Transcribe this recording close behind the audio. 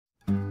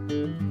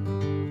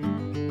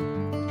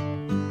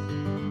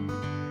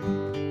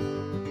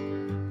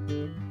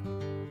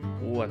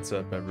What's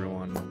up,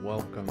 everyone?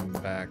 Welcome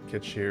back.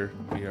 Kitch here.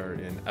 We are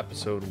in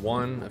episode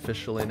 1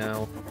 officially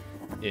now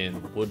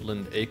in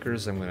Woodland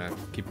Acres. I'm gonna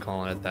keep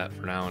calling it that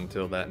for now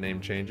until that name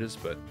changes,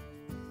 but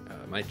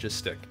it might just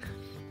stick.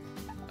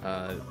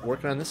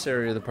 Working on this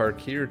area of the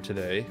park here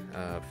today,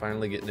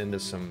 finally getting into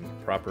some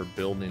proper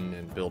building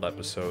and build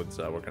episodes.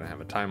 We're gonna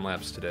have a time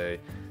lapse today,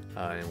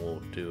 and we'll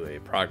do a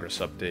progress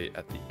update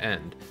at the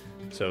end.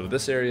 So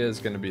this area is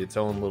going to be its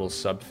own little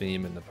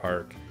sub-theme in the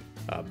park,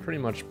 pretty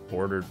much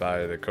bordered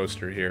by the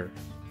coaster here.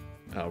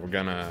 We're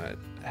going to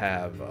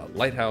have a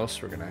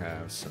lighthouse, we're going to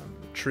have some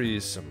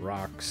trees, some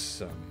rocks,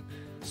 some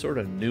sort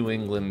of New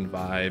England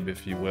vibe,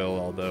 if you will,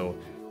 although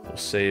we'll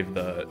save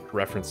the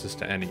references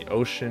to any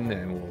ocean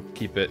and we'll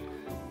keep it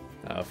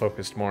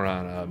focused more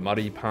on a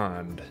muddy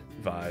pond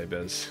vibe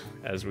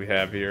as we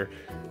have here.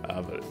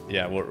 But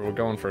yeah, we're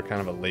going for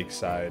kind of a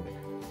lakeside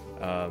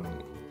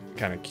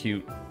kind of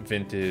cute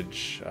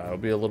vintage. It'll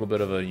be a little bit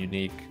of a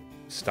unique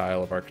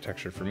style of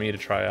architecture for me to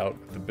try out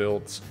the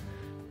builds.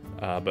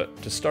 But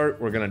to start,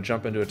 we're going to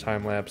jump into a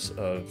time lapse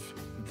of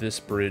this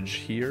bridge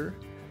here.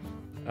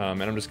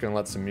 And I'm just going to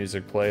let some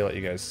music play, let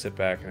you guys sit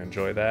back and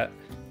enjoy that.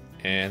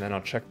 And then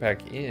I'll check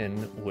back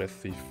in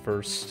with the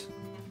first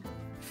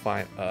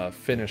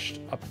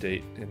finished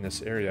update in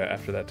this area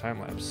after that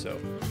time lapse. So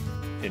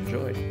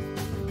enjoy.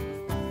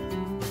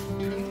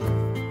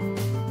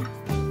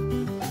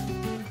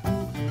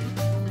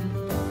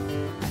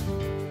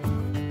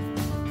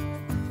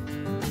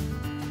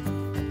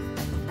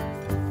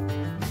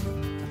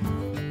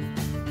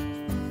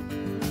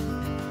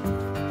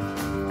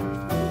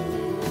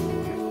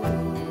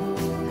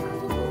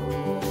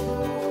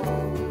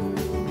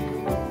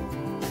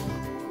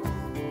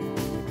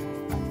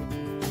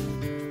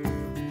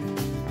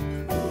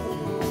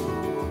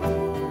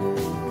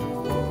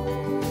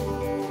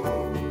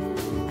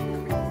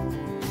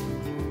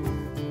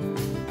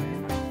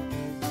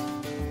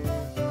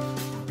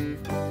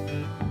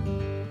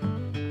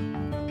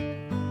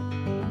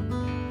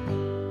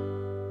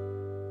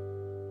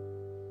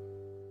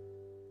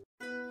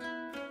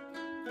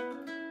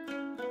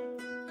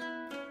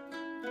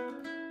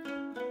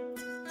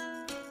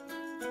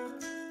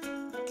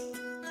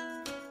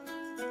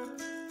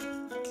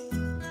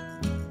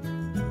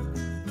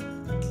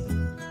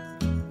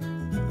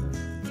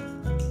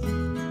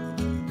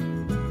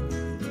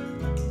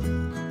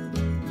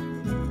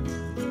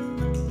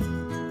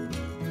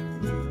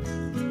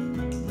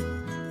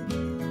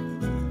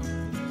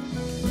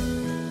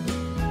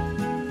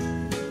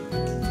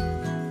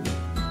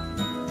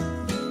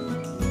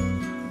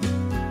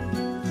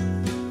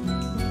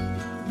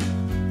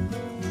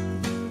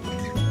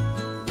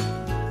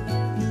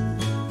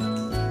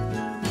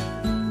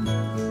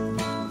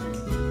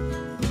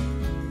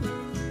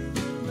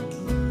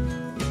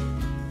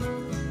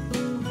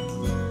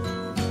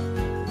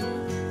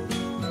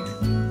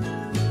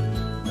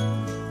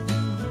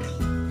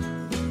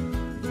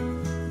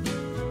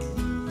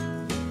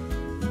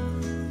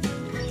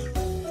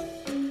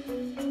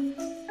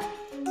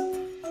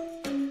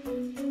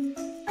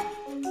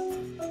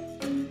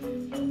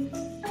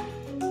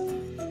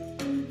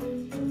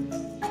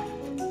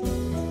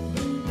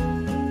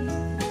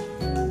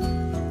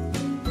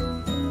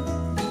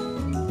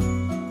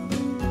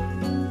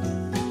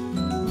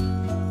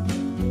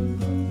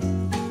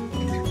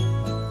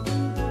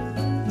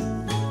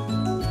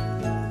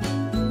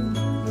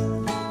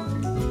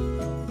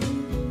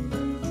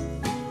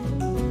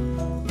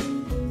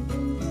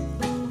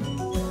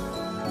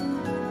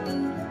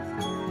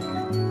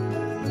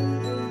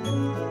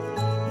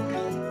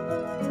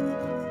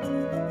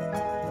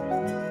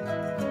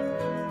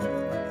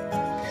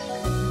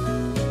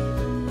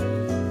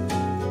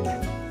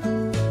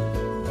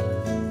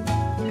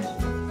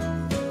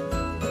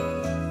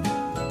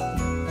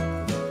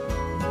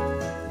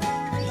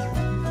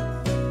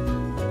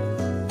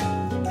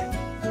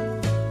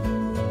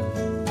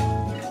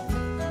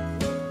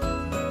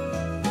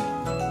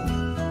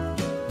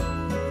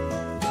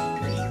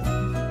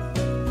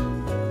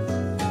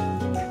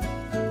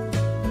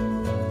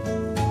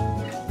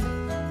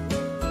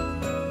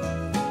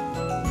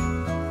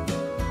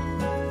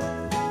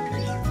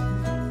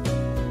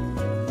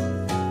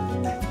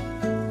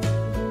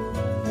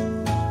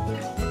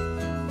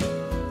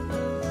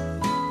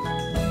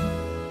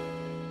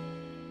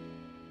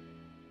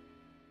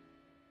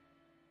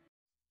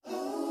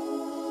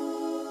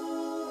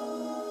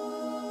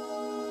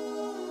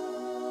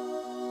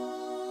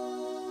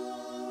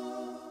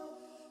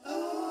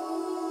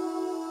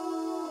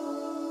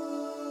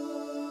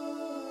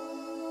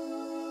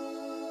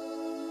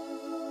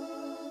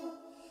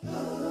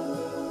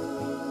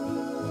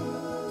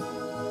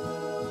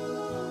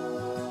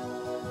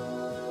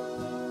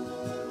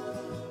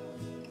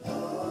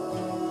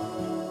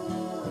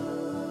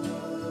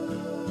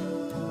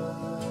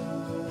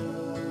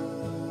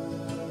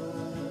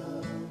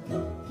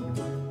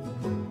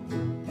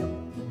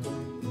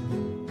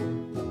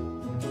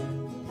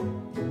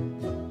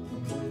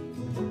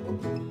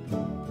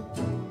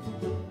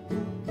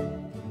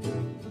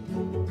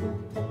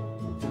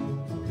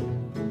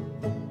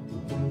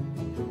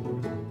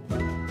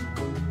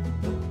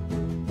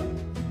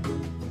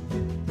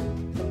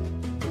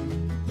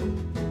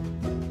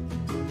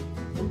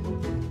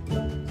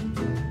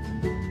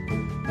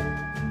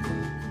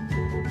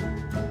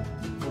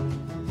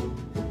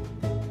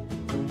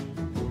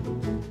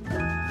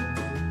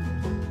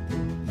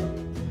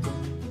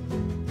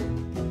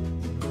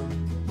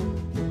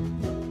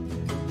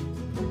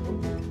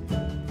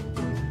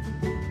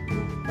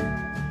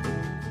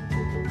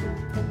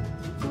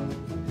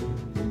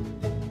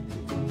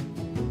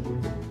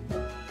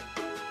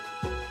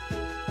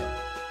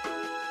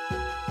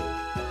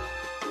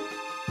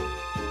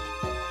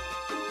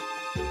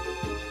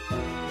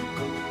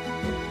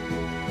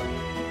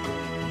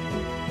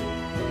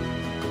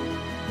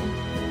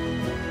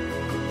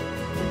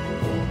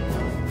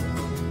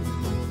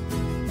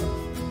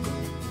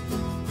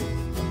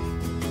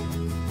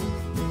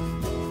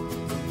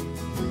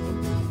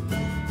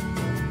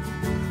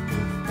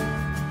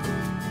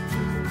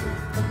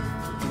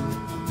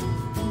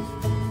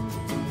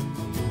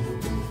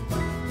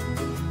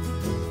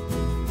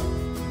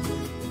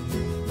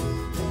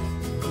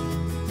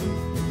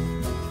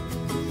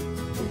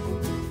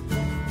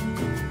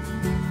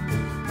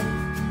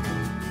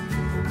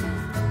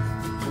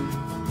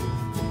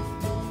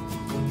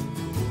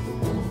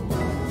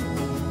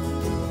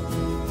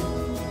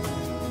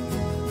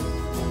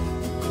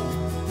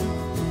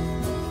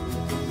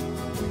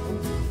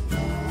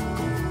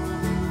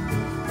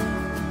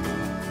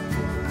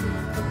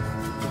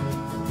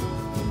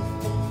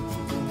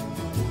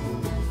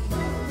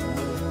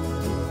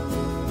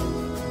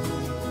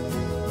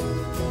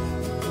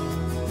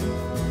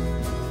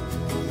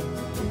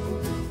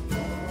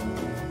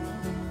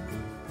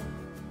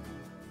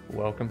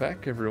 Welcome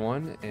back,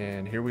 everyone,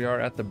 and here we are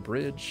at the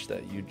bridge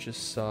that you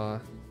just saw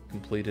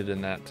completed in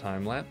that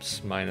time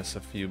lapse, minus a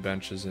few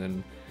benches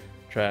and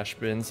trash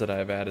bins that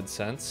I've added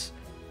since,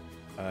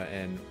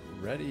 and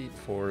ready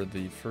for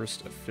the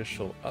first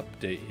official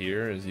update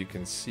here. As you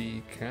can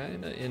see,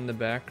 kind of in the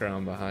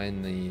background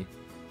behind the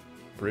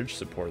bridge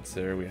supports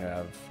there, we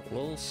have a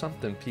little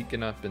something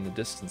peeking up in the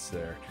distance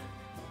there.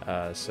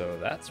 So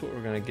that's what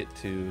we're going to get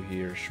to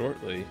here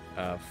shortly.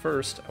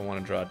 First, I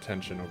want to draw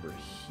attention over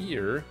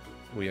here.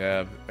 We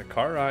have a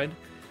car ride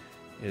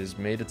has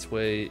made its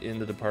way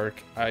into the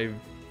park. I've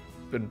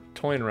been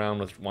toying around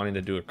with wanting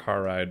to do a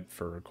car ride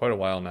for quite a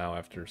while now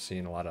after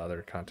seeing a lot of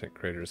other content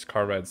creators.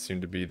 Car rides seem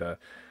to be the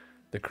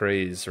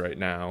craze right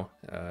now.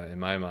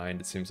 In my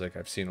mind, it seems like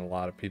I've seen a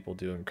lot of people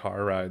doing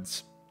car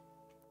rides.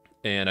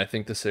 And I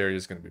think this area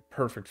is going to be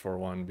perfect for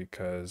one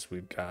because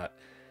we've got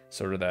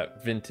sort of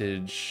that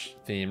vintage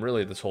theme.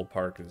 Really, this whole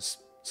park is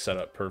set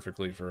up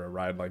perfectly for a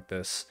ride like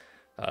this.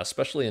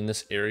 Especially in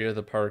this area of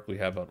the park, we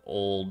have an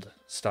old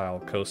style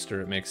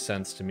coaster. It makes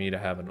sense to me to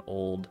have an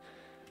old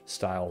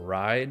style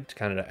ride to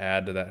kind of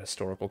add to that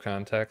historical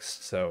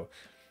context. So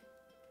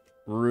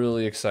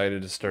really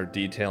excited to start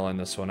detailing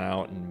this one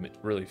out and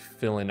really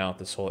filling out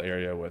this whole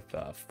area with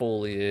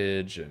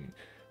foliage and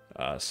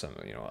some,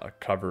 a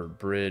covered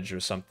bridge or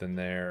something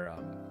there.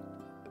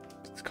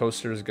 This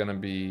coaster is going to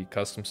be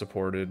custom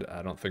supported.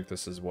 I don't think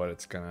this is what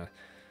it's going to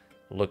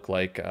look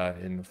like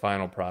in the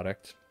final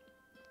product.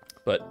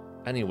 But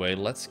anyway,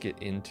 let's get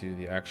into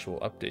the actual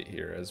update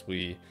here as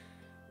we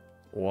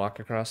walk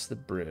across the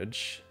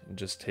bridge and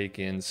just take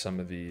in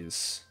some of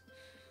these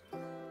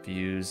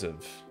views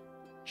of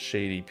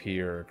Shady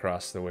Pier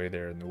across the way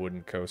there in the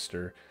wooden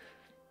coaster.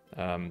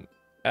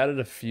 Added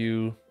a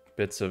few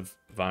bits of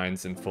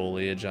vines and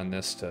foliage on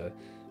this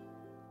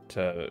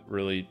to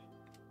really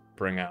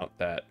bring out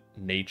that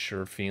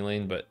nature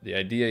feeling, but the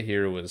idea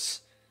here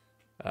was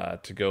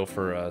to go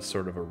for a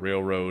sort of a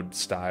railroad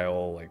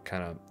style, like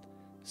kind of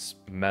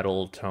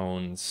metal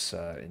tones,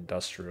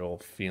 industrial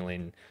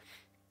feeling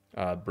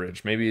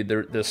bridge. Maybe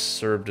this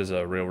served as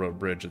a railroad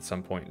bridge at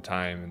some point in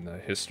time in the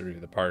history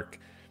of the park.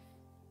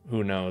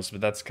 Who knows?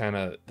 But that's kind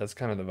of the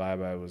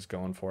vibe I was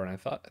going for, and I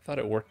thought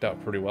it worked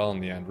out pretty well in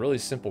the end. Really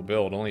simple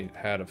build, only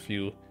had a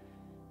few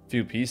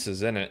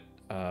pieces in it,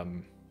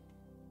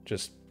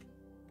 just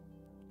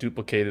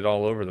duplicated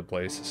all over the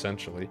place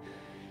essentially.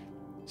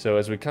 So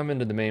as we come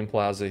into the main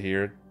plaza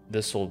here,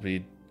 this will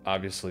be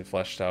obviously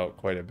fleshed out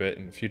quite a bit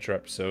in the future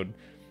episode.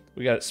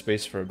 We got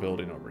space for a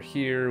building over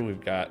here.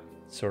 We've got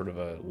sort of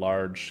a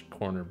large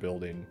corner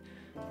building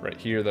right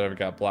here that I've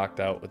got blocked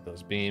out with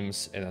those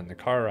beams, and then the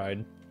car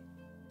ride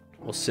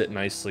will sit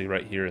nicely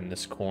right here in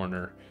this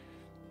corner.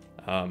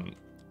 A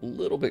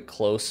little bit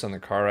close on the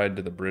car ride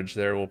to the bridge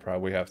there. We'll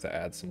probably have to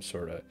add some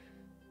sort of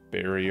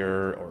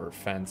barrier or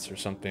fence or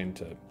something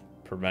to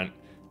prevent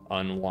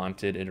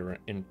unwanted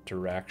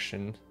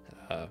interaction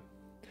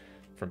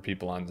from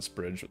people on this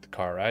bridge with the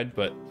car ride.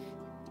 But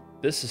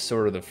this is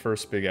sort of the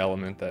first big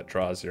element that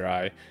draws your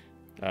eye.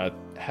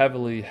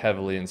 Heavily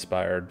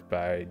inspired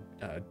by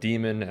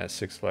Demon at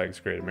Six Flags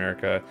Great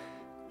America.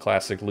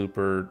 Classic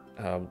looper.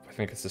 I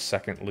think it's the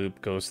second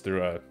loop, goes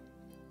through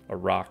a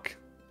rock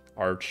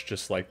arch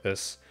just like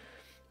this.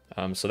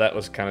 So that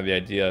was kind of the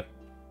idea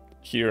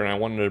here, and I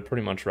wanted to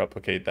pretty much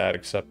replicate that,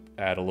 except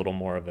add a little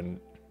more of a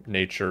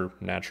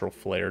natural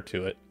flair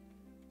to it.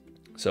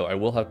 So I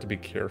will have to be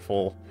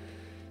careful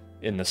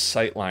in the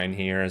sight line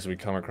here as we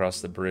come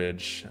across the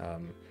bridge.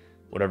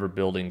 Whatever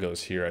building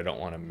goes here, I don't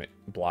want to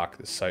block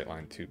the sight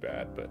line too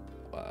bad, but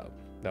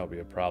that'll be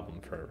a problem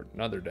for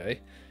another day.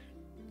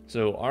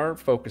 So our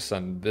focus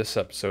on this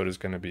episode is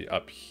going to be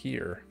up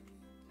here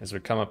as we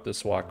come up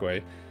this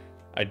walkway.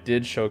 I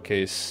did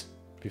showcase,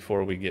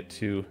 before we get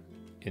too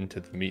into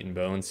the meat and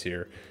bones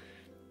here,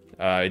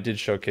 I did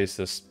showcase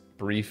this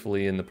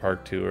briefly in the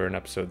park tour in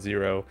episode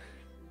 0.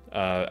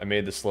 I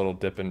made this little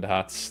Dippin'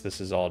 Dots. This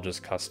is all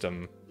just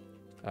custom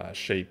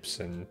shapes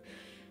and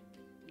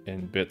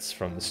bits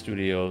from the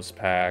studios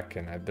pack,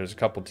 and there's a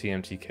couple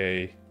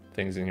TMTK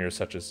things in here,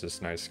 such as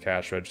this nice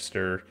cash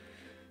register.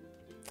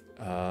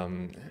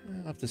 I'll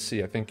have to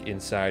see. I think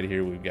inside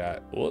here we've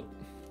got,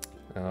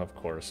 of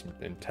course,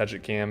 in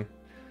Teget Cam.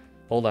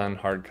 Hold on,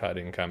 hard cut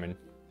incoming.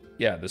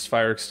 Yeah, this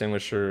fire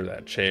extinguisher,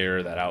 that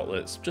chair, that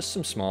outlet, just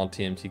some small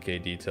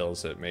TMTK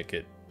details that make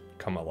it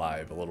come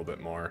alive a little bit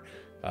more.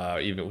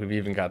 We've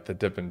even got the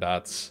Dippin'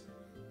 Dots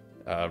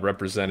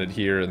represented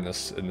here in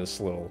this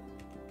little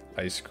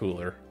ice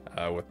cooler.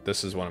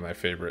 This is one of my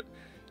favorite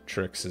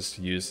tricks, is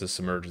to use this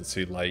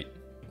emergency light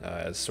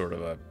as sort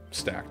of a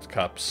stacked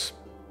cups.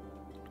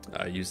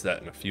 I use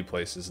that in a few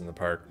places in the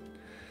park.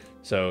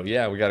 So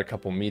yeah, we got a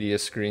couple media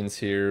screens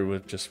here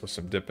with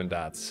some Dippin'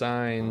 Dots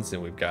signs,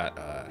 and we've got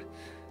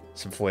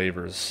some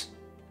flavors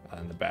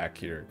on the back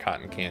here,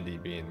 cotton candy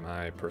being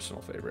my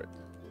personal favorite.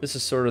 This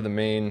is sort of the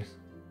main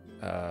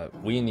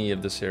weenie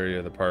of this area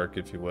of the park,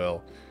 if you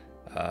will,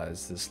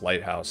 is this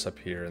lighthouse up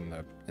here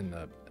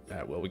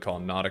at what we call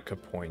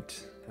Nautica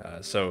Point.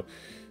 So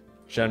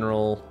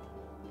general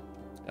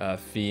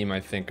theme, I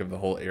think, of the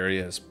whole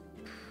area is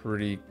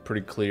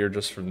pretty clear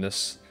just from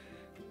this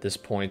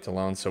point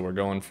alone. So we're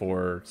going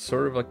for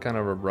sort of a kind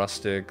of a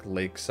rustic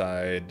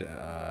lakeside,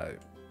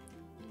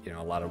 you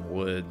know, a lot of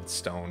wood,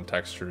 stone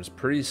textures,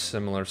 pretty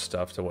similar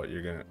stuff to what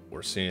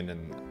we're seeing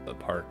in the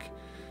park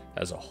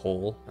as a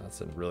whole.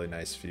 That's a really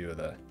nice view of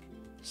the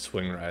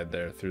swing ride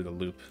there through the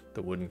loop,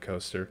 the wooden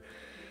coaster.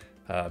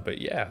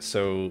 But yeah,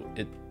 so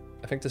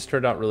I think this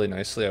turned out really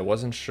nicely. I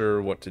wasn't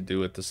sure what to do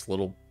with this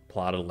little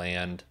plot of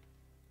land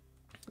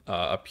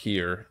up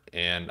here,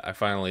 and I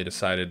finally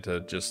decided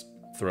to just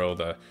throw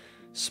the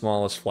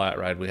smallest flat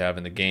ride we have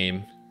in the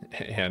game,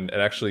 and it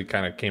actually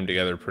kind of came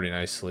together pretty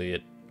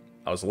nicely.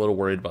 I was a little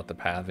worried about the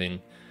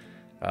pathing,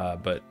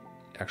 but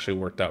actually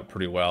worked out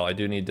pretty well. I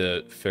do need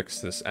to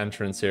fix this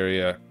entrance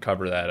area,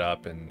 cover that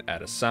up, and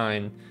add a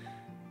sign.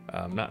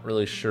 I'm not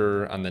really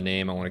sure on the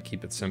name. I want to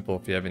keep it simple.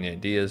 If you have any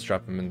ideas,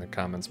 drop them in the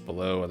comments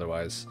below.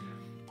 Otherwise,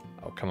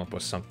 I'll come up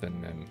with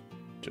something and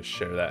just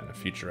share that in a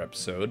future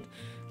episode.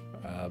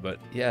 But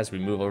yeah, as we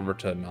move over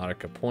to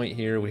Nautica Point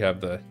here, we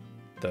have the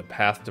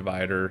path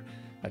divider.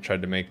 I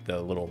tried to make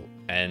the little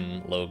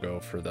N logo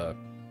for the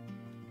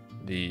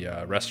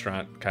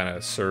restaurant kind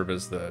of serve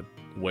as the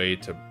way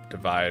to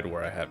divide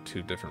where I have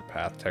two different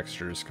path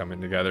textures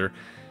coming together.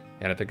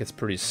 And I think it's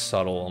pretty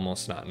subtle,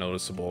 almost not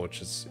noticeable,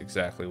 which is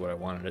exactly what I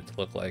wanted it to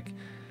look like.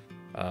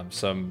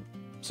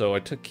 So I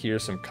took here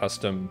some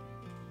custom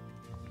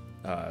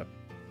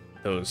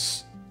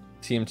those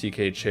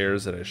TMTK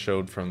chairs that I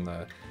showed from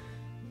the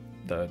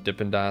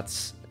Dippin'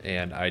 Dots,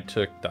 and I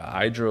took the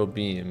hydro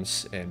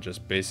beams and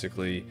just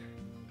basically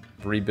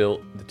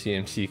rebuilt the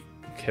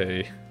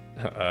TMTK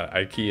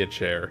IKEA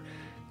chair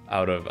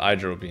out of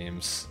hydro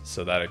beams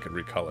so that I could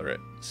recolor it.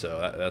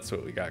 So that's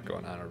what we got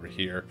going on over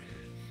here.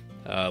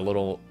 A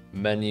little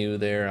menu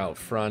there out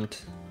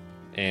front,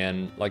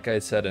 and like I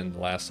said in the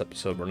last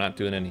episode, we're not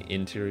doing any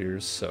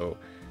interiors, so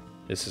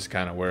this is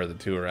kind of where the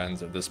tour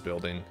ends of this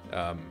building.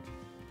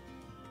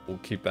 We'll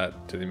keep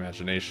that to the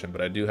imagination, but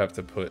I do have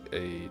to put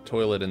a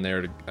toilet in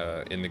there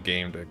in the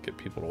game to get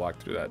people to walk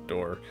through that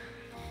door.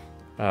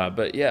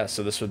 But yeah,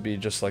 so this would be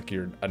just like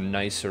a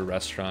nicer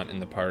restaurant in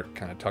the park,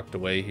 kind of tucked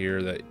away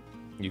here that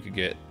you could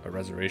get a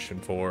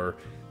reservation for.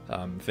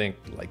 Think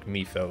like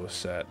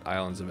Mythos at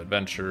Islands of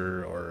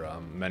Adventure, or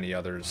many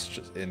others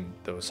just in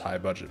those high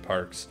budget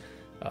parks.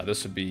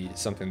 This would be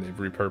something they've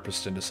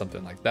repurposed into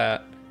something like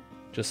that,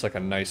 just like a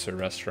nicer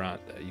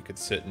restaurant that you could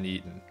sit and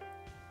eat and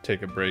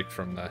take a break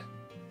from the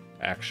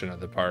action of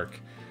the park.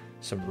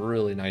 Some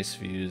really nice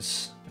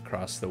views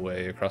across the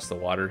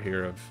water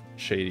here of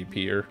Shady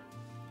Pier.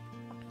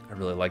 I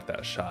really like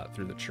that shot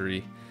through the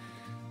tree.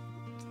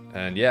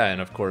 And yeah, and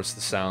of course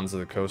the sounds of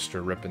the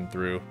coaster ripping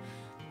through.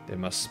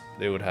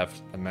 They would have,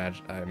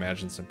 I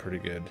imagine, some pretty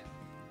good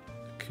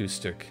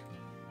acoustic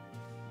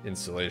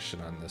insulation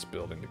on this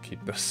building to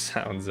keep those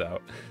sounds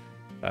out.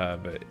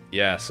 But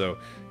yeah, so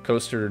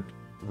coaster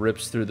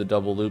rips through the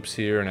double loops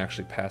here and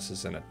actually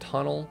passes in a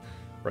tunnel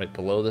right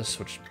below this,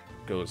 which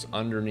goes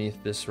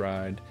underneath this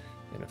ride.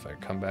 And if I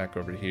come back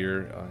over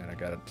here, and I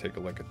gotta take a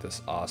look at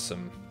this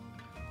awesome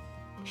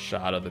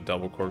shot of the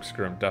double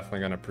corkscrew, I'm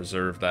definitely gonna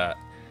preserve that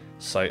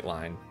sight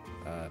line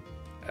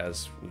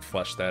as we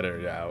flesh that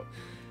area out.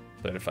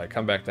 But if I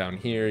come back down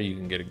here, you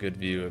can get a good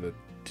view of the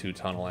two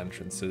tunnel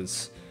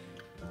entrances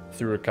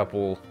through a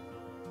couple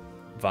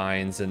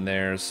vines in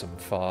there, some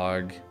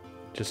fog,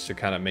 just to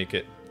kind of make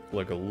it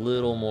look a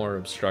little more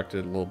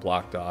obstructed, a little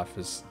blocked off,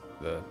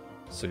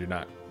 so you're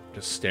not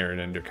just staring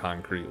into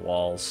concrete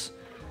walls.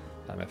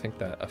 I think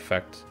that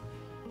effect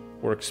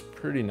works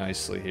pretty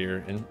nicely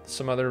here. And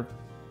some other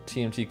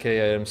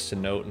TMTK items to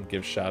note and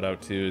give shout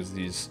out to is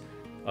these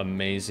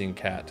amazing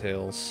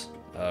cattails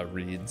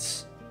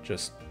reeds,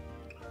 just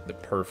the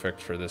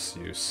perfect for this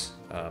use.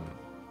 I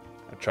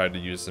tried to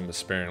use them as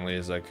sparingly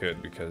as I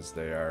could because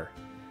they are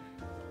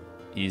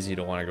easy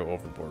to want to go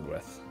overboard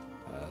with.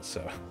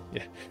 So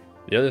yeah.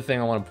 The other thing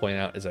I want to point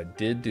out is I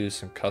did do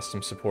some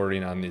custom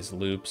supporting on these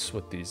loops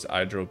with these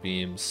hydro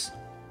beams.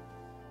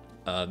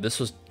 This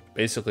was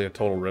basically a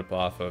total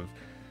ripoff of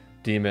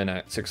Demon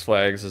at Six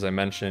Flags, as I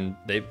mentioned.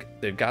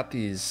 They've got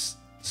these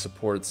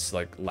supports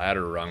like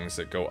ladder rungs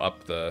that go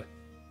up the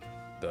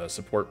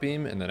support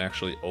beam and then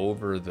actually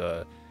over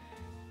the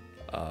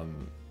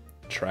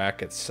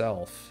track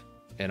itself.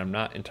 And I'm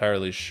not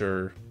entirely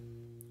sure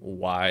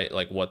why,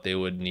 like what they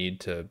would need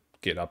to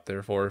get up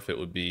there for, if it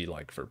would be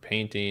like for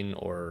painting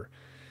or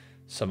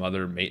some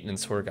other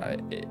maintenance work.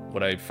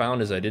 What I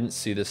found is I didn't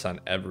see this on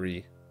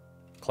every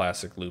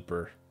classic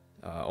looper,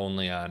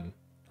 only on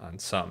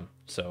some.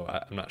 So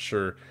I'm not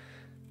sure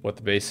what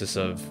the basis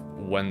of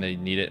when they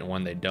need it and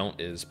when they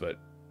don't is, but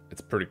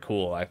it's pretty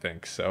cool, I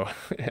think. So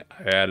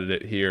I added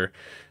it here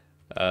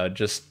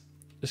just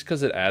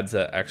because it adds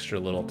that extra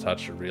little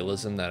touch of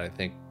realism that I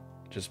think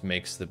just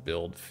makes the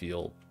build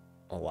feel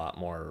a lot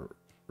more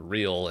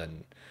real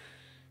and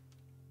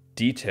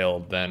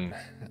detailed than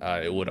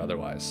it would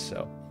otherwise.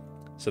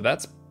 So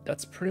that's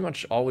pretty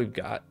much all we've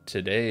got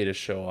today to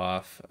show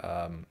off.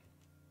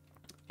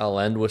 I'll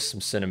end with some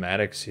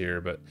cinematics here,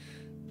 but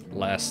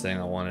last thing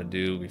I want to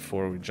do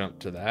before we jump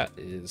to that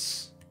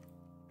is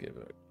give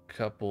a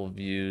couple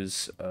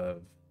views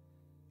of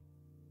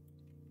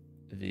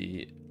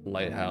the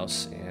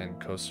lighthouse and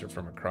coaster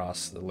from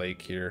across the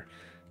lake here.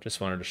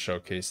 Just wanted to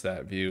showcase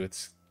that view.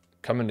 It's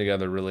coming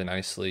together really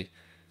nicely.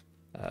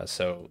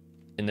 So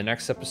in the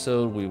next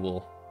episode, we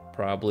will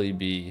probably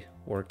be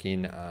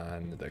working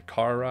on the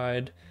car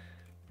ride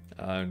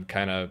and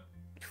kind of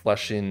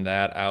fleshing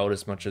that out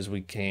as much as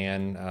we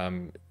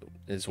can,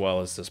 as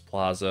well as this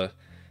plaza,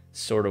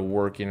 sort of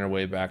working our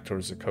way back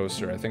towards the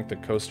coaster. I think the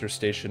coaster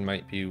station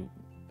might be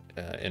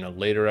in a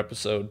later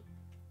episode,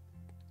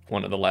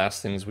 one of the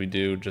last things we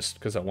do, just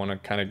because I want to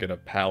kind of get a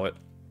palette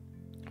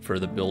for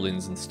the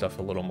buildings and stuff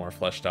a little more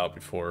fleshed out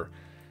before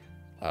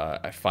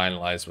I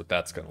finalize what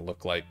that's going to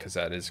look like, because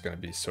that is going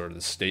to be sort of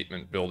the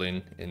statement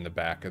building in the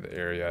back of the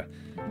area,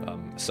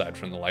 aside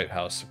from the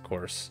lighthouse, of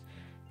course.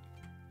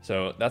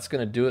 So that's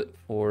going to do it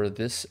for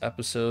this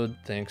episode.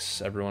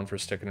 Thanks everyone for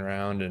sticking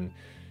around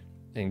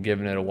and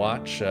giving it a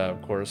watch.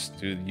 Of course,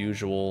 do the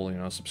usual,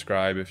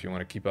 subscribe if you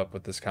want to keep up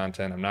with this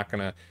content. I'm not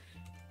going to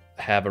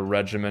have a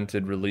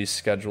regimented release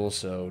schedule,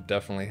 so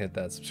definitely hit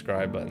that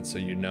subscribe button so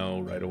you know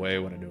right away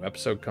when a new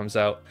episode comes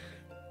out.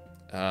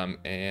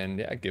 And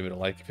yeah, give it a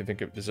like if you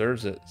think it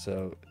deserves it.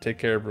 So take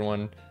care,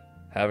 everyone.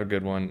 Have a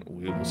good one.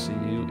 We will see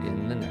you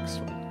in the next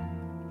one.